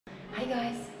Hi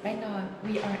guys, right now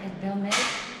we are at BELGRADE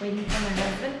waiting for my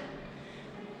husband.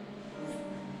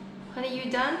 Honey,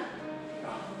 you done?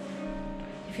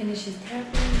 He finished his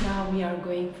therapy. Now we are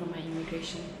going for my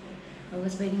immigration. I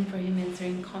was waiting for him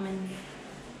answering comments.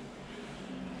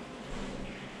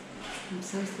 I'm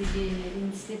so sleepy. I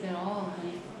didn't sleep at all,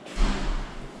 honey.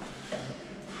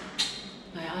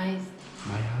 My eyes.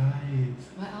 My eyes.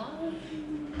 My eyes.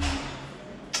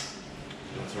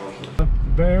 What's wrong?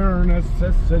 Bare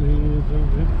necessities.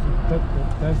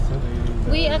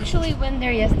 We actually went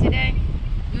there yesterday.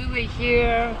 We were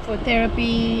here for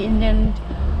therapy and then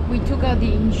we took out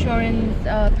the insurance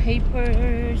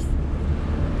papers.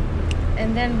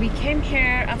 And then we came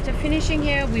here. After finishing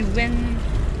here, we went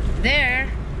there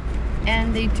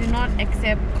and they do not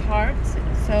accept cards.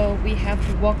 So we have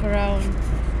to walk around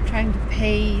trying to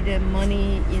pay the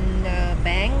money in the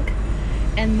bank.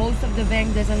 And most of the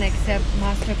bank doesn't accept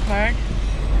MasterCard.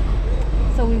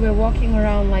 So we were walking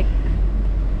around like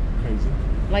Crazy.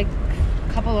 a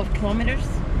couple of kilometers.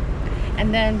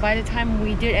 And then by the time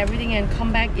we did everything and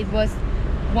come back, it was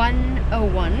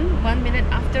 1:01, 1 minute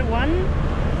after 1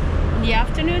 in the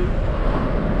afternoon.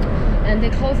 And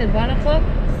they closed at 1 o'clock.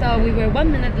 So we were 1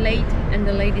 minute late and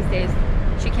the lady says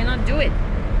she cannot do it.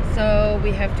 So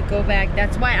we have to go back.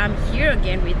 That's why I'm here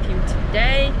again with him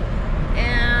today.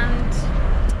 And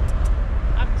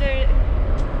after,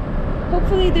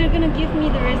 hopefully they're gonna give me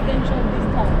the residential this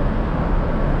time.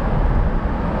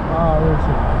 We'll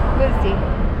see. We'll see.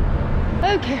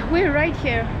 Okay, we're right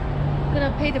here.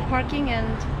 Gonna pay the parking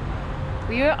and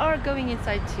we are going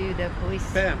inside to the police.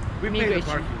 Bam. We paid the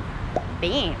immigration. parking.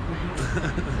 Bam.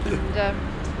 And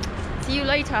see you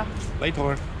later.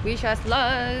 Later. Wish us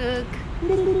luck.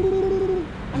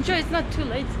 I'm sure it's not too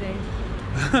late today.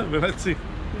 But let's see.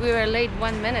 We were late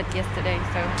 1 minute yesterday,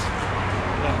 so.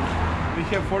 Yeah. We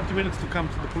have 40 minutes to come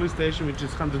to the police station, which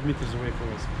is 100 meters away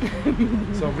from us.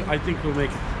 So I think we'll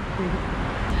make it.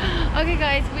 Okay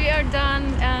guys, we are done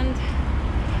and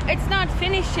it's not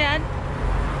finished yet.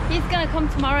 He's gonna come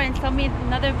tomorrow and submit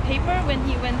another paper when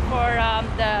he went for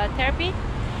the therapy.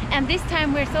 And this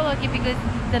time we're so lucky because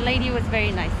the lady was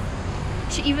very nice.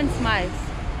 She even smiles.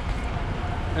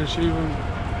 And she even...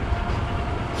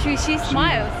 She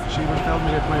smiles. She even told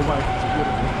me that my wife is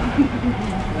beautiful.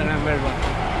 And I'm very lucky.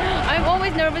 I'm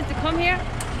always nervous to come here.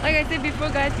 Like I said before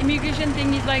guys, immigration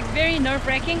thing is like very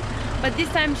nerve-wracking. But this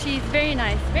time she's very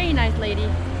nice lady.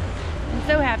 I'm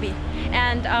so happy.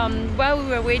 And while we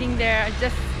were waiting there, I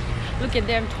just look at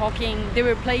them talking. They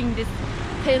were playing this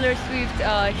Taylor Swift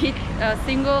hit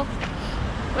single.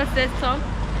 What's that song?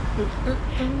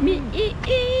 Me.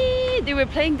 They were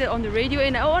playing that on the radio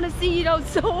and I want to sing it out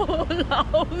so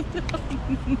loud.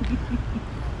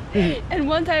 And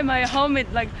one time I hum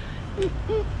it like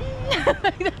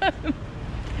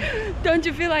don't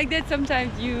you feel like that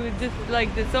sometimes? You just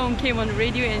like the song came on the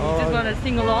radio and you just want to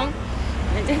sing along.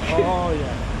 Oh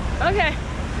yeah. Okay.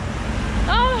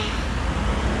 Oh,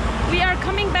 we are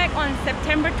coming back on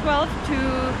September 12th to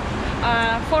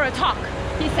for a talk.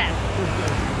 He said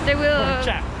they will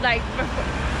like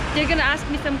they're gonna ask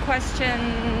me some questions.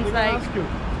 They're like gonna ask you,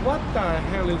 what the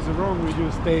hell is wrong with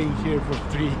you staying here for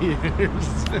 3 years?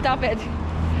 Stop it.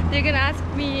 They're gonna ask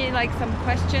me like some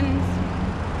questions.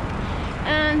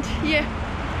 And yeah,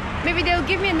 maybe they'll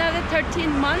give me another 13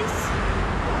 months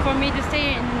for me to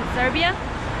stay in Serbia.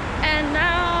 And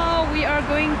now we are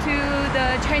going to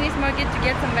the Chinese market to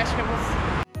get some vegetables.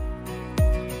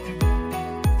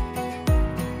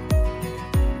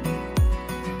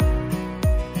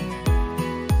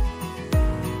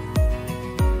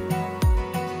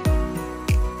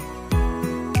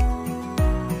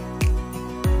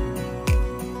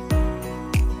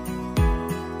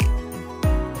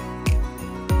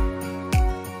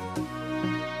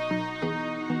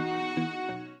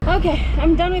 Okay,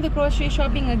 I'm done with the grocery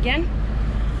shopping again.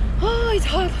 Oh, it's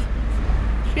hot.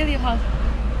 It's really hot.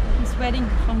 I'm sweating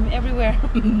from everywhere.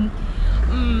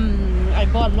 I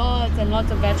bought lots and lots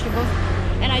of vegetables.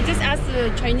 And I just asked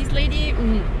the Chinese lady,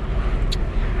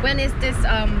 when is this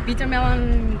bitter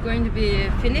melon going to be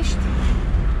finished?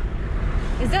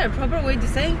 Is that a proper way to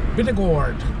say? Bitter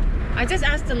gourd. I just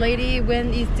asked the lady,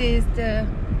 when is this the...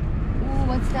 Ooh,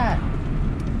 what's that?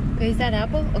 Okay, is that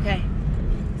apple? Okay.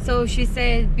 So she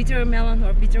said bitter melon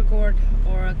or bitter gourd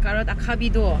or carrot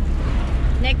akabido.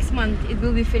 Next month it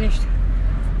will be finished.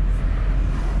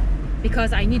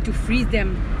 Because I need to freeze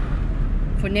them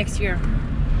for next year.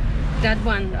 That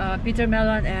one, bitter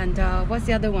melon and what's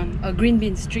the other one? Green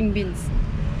beans, string beans.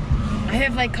 I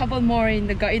have like couple more in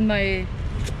the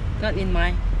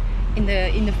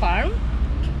farm.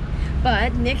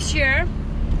 But next year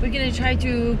we're gonna try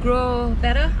to grow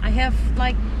better. I have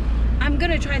like I'm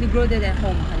gonna try to grow that at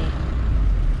home, honey.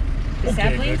 Is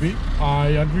that please? Baby, I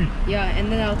agree. Yeah,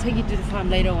 and then I'll take you to the farm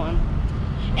later on.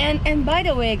 And by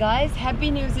the way, guys, happy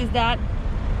news is that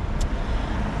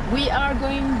we are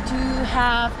going to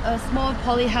have a small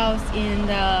poly house in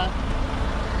the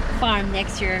farm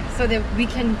next year, so that we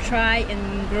can try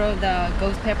and grow the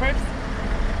ghost peppers.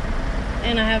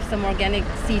 And I have some organic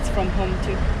seeds from home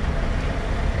too.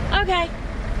 Okay.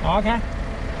 Okay.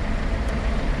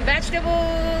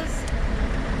 Vegetables.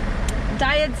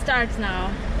 Diet starts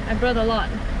now. I brought a lot.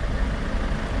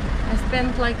 I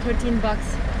spent like 13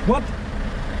 bucks. What?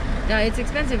 Yeah, it's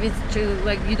expensive. It's to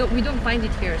like we don't find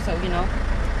it here, so you know.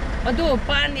 There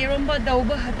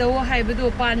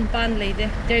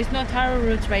is no taro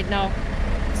roots right now.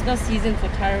 It's not season for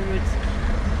taro roots.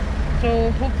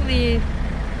 So hopefully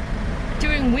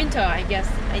during winter, I guess.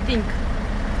 I think.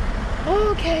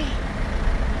 Okay.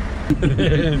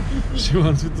 She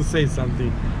wants me to say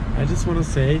something. I just want to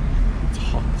say it's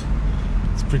hot.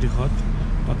 It's pretty hot.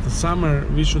 But the summer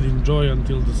we should enjoy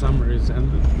until the summer is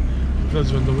ended.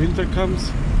 Because when the winter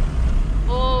comes,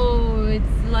 oh,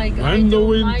 it's like when the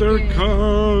winter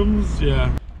comes,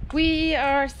 yeah. We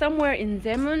are somewhere in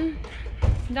Zemun,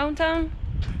 downtown,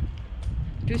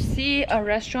 to see a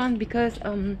restaurant because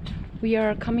we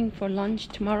are coming for lunch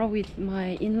tomorrow with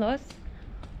my in-laws.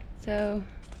 So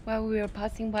while we were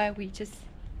passing by, we just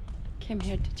came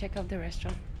here to check out the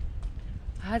restaurant.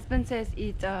 My husband says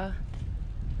it's a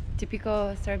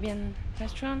typical Serbian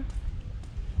restaurant.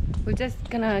 We're just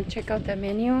gonna check out the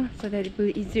menu so that it will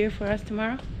be easier for us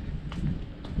tomorrow.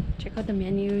 Check out the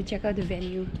menu, check out the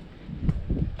venue.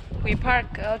 We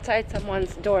park outside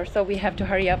someone's door, so we have to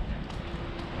hurry up.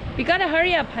 We gotta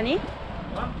hurry up, honey.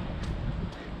 What?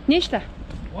 Nishta.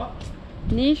 What?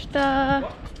 Nishta.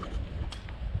 What?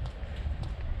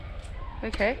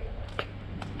 Okay.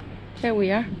 Here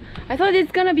we are. I thought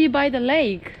it's gonna be by the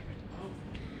lake.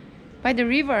 By the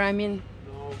river, I mean.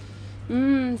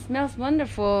 No. Smells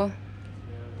wonderful.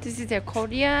 This is their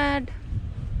courtyard.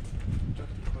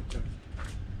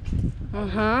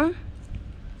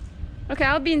 Okay,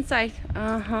 I'll be inside.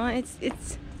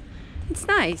 It's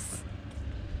nice.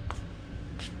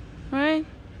 Right?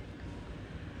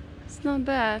 It's not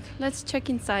bad. Let's check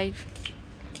inside.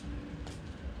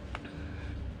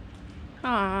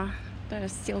 Ah, they're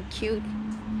still cute.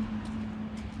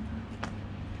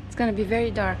 It's gonna be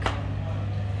very dark.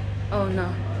 Oh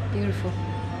no, beautiful.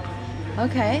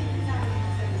 Okay.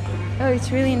 Oh,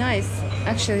 it's really nice,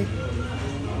 actually.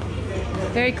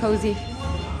 Very cozy.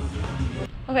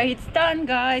 Okay, it's done,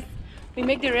 guys. We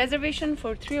make the reservation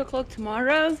for 3 o'clock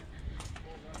tomorrow.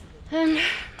 And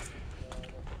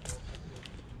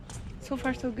so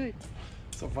far so good.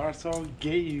 So far so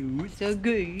good. So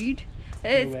good.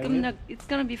 It's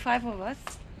gonna be 5 of us.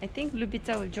 I think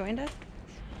Lubita will join us.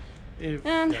 If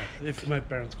my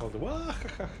parents call it.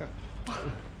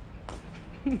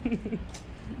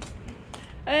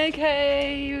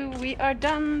 Okay, we are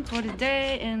done for the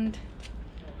day and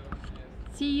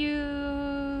see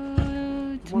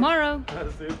you tomorrow.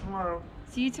 See you tomorrow.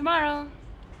 See you tomorrow.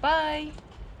 Bye.